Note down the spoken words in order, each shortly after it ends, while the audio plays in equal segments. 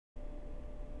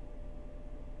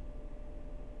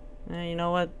You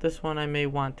know what? This one I may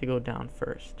want to go down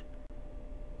first.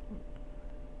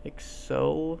 Like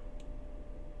so.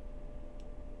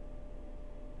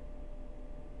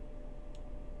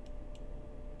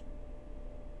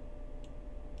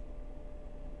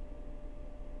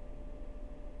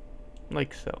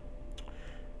 Like so.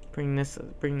 Bring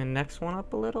the next one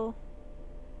up a little.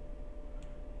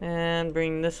 And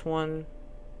bring this one.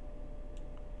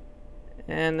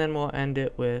 And then we'll end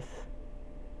it with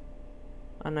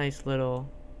a nice little,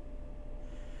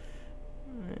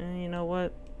 you know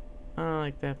what? I don't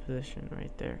like that position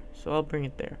right there. So I'll bring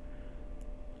it there.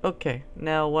 Okay,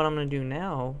 now what I'm going to do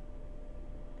now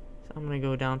is I'm going to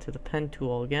go down to the pen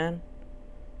tool again.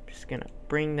 I'm just going to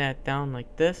bring that down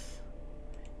like this.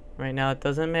 Right now it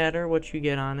doesn't matter what you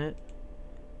get on it.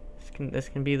 This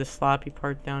can be the sloppy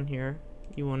part down here.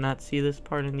 You will not see this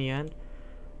part in the end.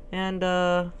 And,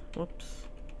 whoops.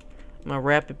 I'm going to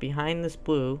wrap it behind this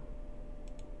blue.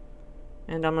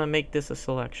 And I'm going to make this a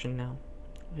selection now.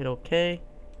 Hit OK.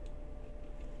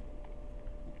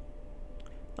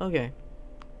 Okay.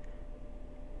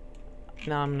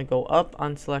 Now I'm going to go up,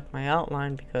 unselect my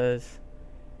outline because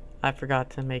I forgot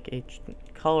to make a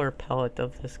color palette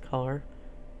of this color.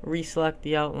 Reselect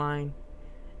the outline.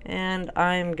 And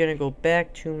I'm going to go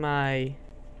back to my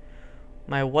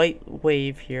white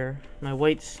wave here. My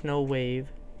white snow wave.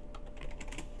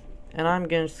 And I'm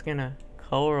just going to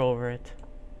color over it.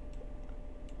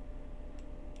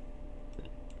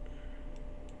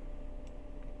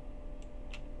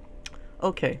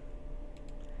 Okay,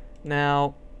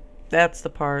 now that's the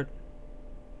part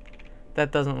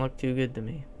that doesn't look too good to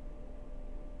me.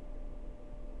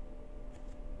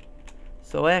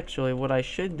 So actually what I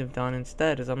should have done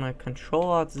instead is I'm going to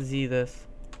Control-Alt-Z this,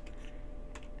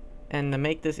 and to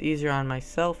make this easier on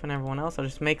myself and everyone else, I'll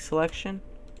just make selection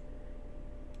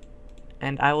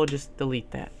and I will just delete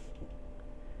that.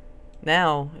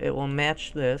 Now it will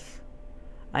match this.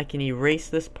 I can erase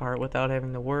this part without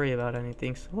having to worry about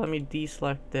anything. So let me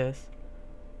deselect this.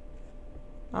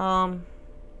 And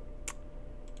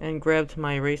grab to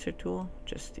my eraser tool.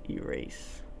 Just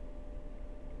erase.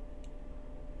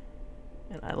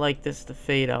 And I like this to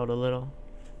fade out a little.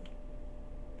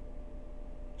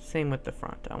 Same with the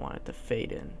front. I want it to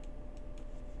fade in.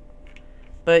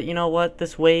 But you know what?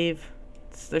 This wave,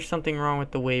 there's something wrong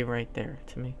with the wave right there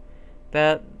to me.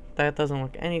 That doesn't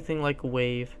look anything like a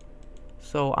wave.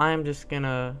 So I'm just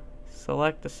gonna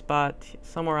select a spot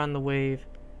somewhere on the wave,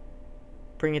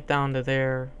 bring it down to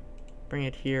there, bring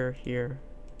it here, here,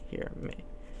 here.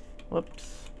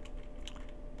 Whoops.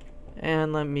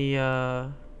 And let me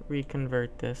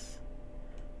reconvert this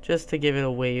just to give it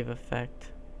a wave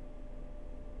effect.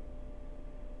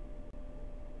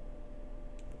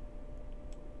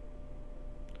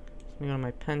 So I'm going to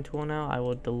my pen tool now. I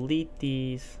will delete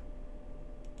these.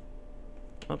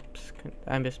 Oops,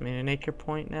 I just made an anchor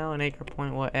point now. An anchor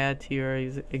point will add to your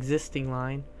existing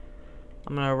line.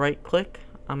 I'm going to right click.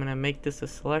 I'm going to make this a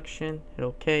selection. Hit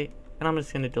OK. And I'm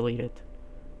just going to delete it.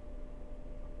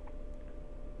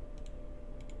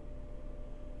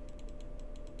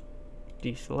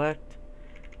 Deselect.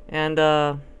 And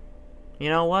you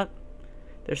know what?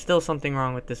 There's still something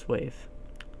wrong with this wave.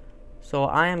 So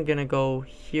I am going to go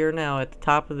here now at the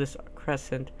top of this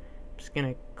crescent. I'm just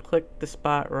going to click the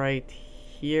spot right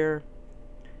here,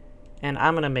 and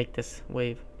I'm gonna make this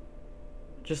wave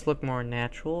just look more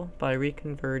natural by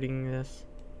reconverting this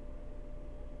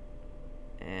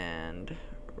and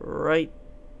right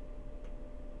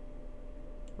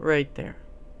there.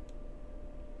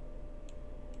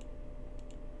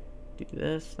 Do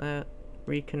this, that,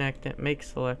 reconnect it, make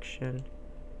selection,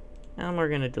 and we're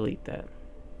gonna delete that.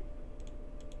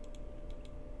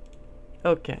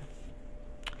 Okay.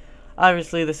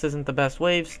 Obviously this isn't the best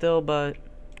wave still, but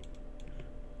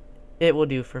it will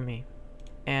do for me.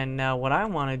 And now what I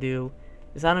want to do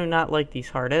is I do not like these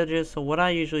hard edges, so what I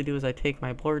usually do is I take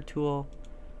my blur tool,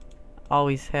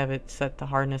 always have it set the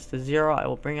hardness to 0. I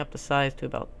will bring up the size to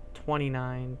about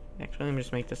 29. Actually, let me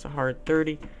just make this a hard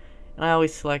 30. And I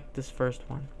always select this first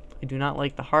one. I do not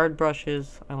like the hard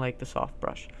brushes, I like the soft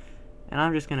brush. And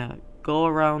I'm just going to go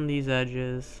around these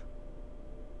edges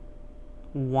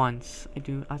once.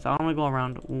 So I'm going to go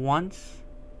around once.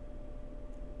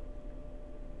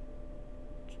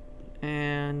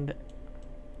 And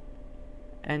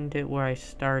end it where I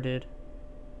started.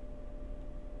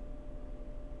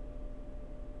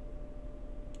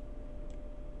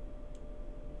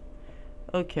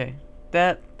 Okay,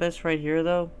 this right here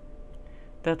though,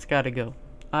 that's gotta go.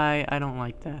 I don't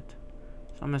like that.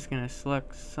 So I'm just gonna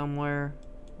select somewhere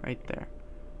right there.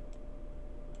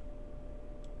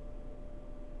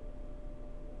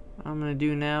 What I'm gonna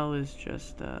do now is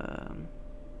just you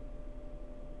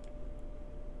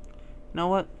know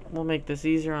what? We'll make this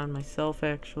easier on myself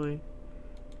actually.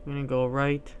 I'm gonna go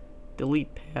right, delete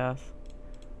path.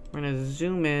 We're gonna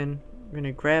zoom in. We're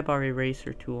gonna grab our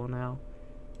eraser tool now.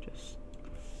 Just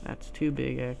that's too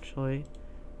big actually.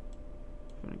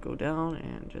 I'm gonna go down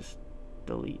and just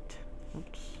delete.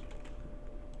 Oops.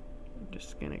 I'm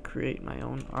just gonna create my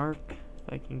own arc if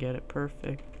I can get it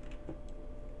perfect.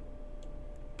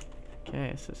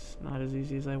 Okay, this is not as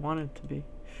easy as I want it to be.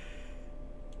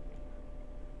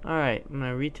 Alright, I'm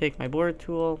gonna retake my blur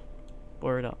tool,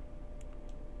 blur it up.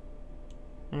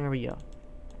 There we go.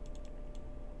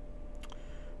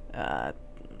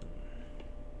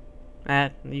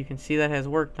 That you can see that has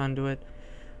work done to it.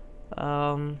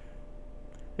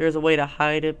 There's a way to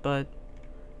hide it, but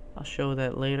I'll show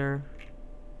that later.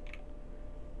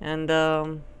 And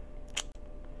you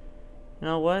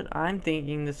know what? I'm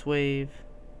thinking this wave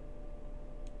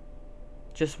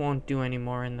just won't do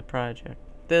anymore in the project.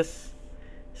 This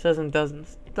doesn't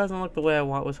look the way I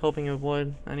was hoping it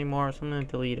would anymore, so I'm gonna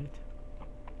delete it.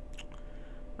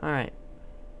 Alright.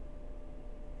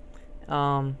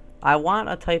 I want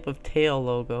a type of tail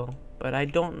logo, but I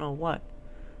don't know what.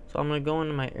 So I'm gonna go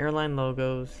into my airline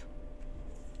logos.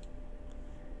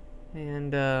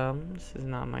 And this is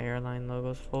not my airline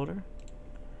logos folder.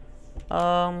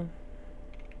 I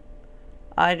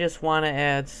just want to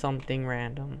add something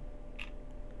random.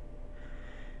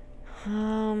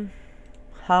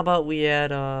 How about we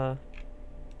add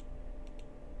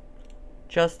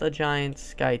just a giant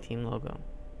Sky Team logo.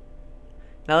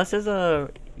 Now this is a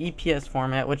EPS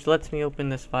format, which lets me open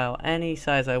this file any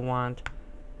size I want,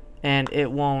 and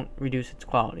it won't reduce its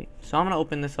quality. So I'm gonna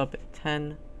open this up at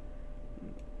 10,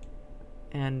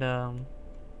 and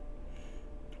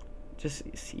just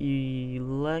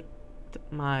select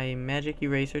my magic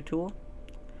eraser tool.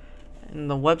 And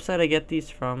the website I get these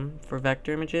from for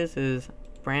vector images is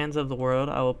Brands of the World.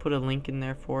 I will put a link in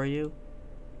there for you.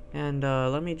 And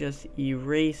let me just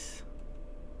erase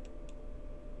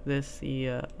this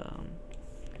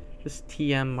this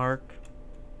TM mark.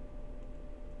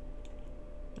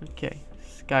 Okay,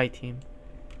 Sky Team.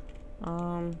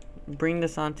 Bring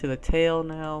this onto the tail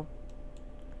now,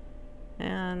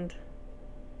 and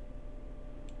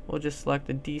we'll just select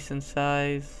a decent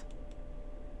size,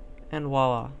 and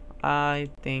voila. I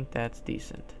think that's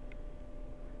decent.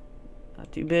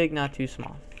 Not too big, not too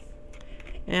small.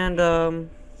 And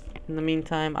in the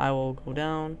meantime, I will go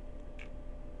down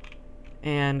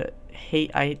and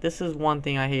this is one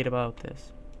thing I hate about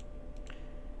this.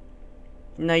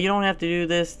 Now you don't have to do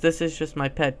this. This is just my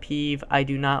pet peeve. I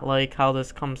do not like how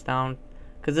this comes down,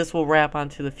 because this will wrap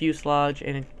onto the fuselage,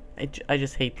 and I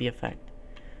just hate the effect.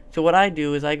 So what I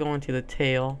do is I go into the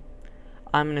tail.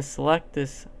 I'm going to select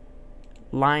this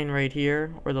line right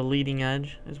here, or the leading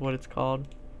edge is what it's called,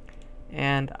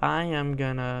 and I am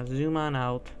going to zoom on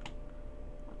out.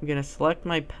 I'm going to select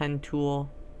my pen tool,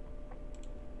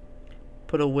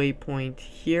 put a waypoint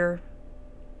here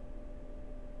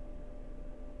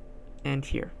and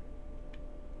here.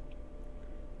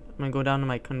 I'm going to go down to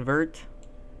my convert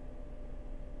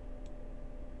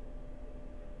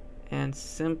and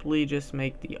simply just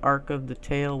make the arc of the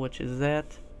tail, which is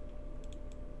that.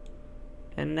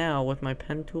 And now with my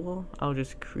pen tool, I'll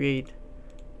just create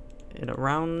it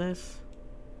around this,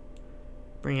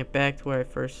 bring it back to where I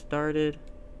first started.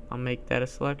 I'll make that a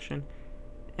selection,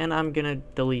 and I'm gonna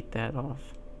delete that off.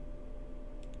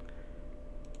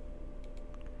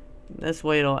 This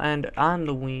way it'll end on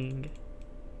the wing,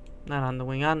 not on the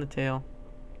wing, on the tail,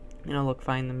 and it'll look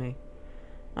fine to me.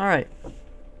 Alright,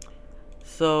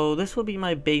 so this will be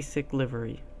my basic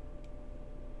livery.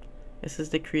 This is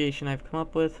the creation I've come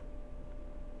up with.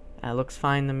 That looks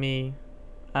fine to me.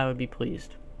 I would be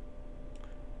pleased.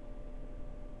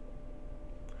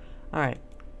 Alright,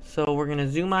 so we're gonna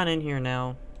zoom on in here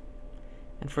now,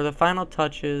 and for the final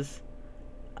touches,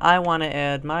 I want to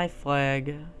add my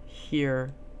flag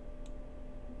here.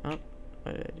 Oh,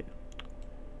 what did I do?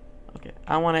 Okay,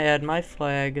 I want to add my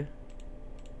flag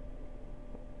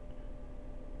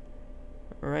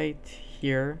right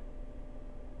here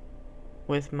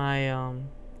with my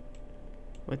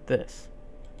with this.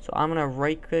 So I'm gonna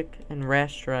right click and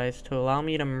rasterize to allow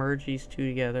me to merge these two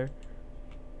together.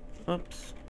 Oops.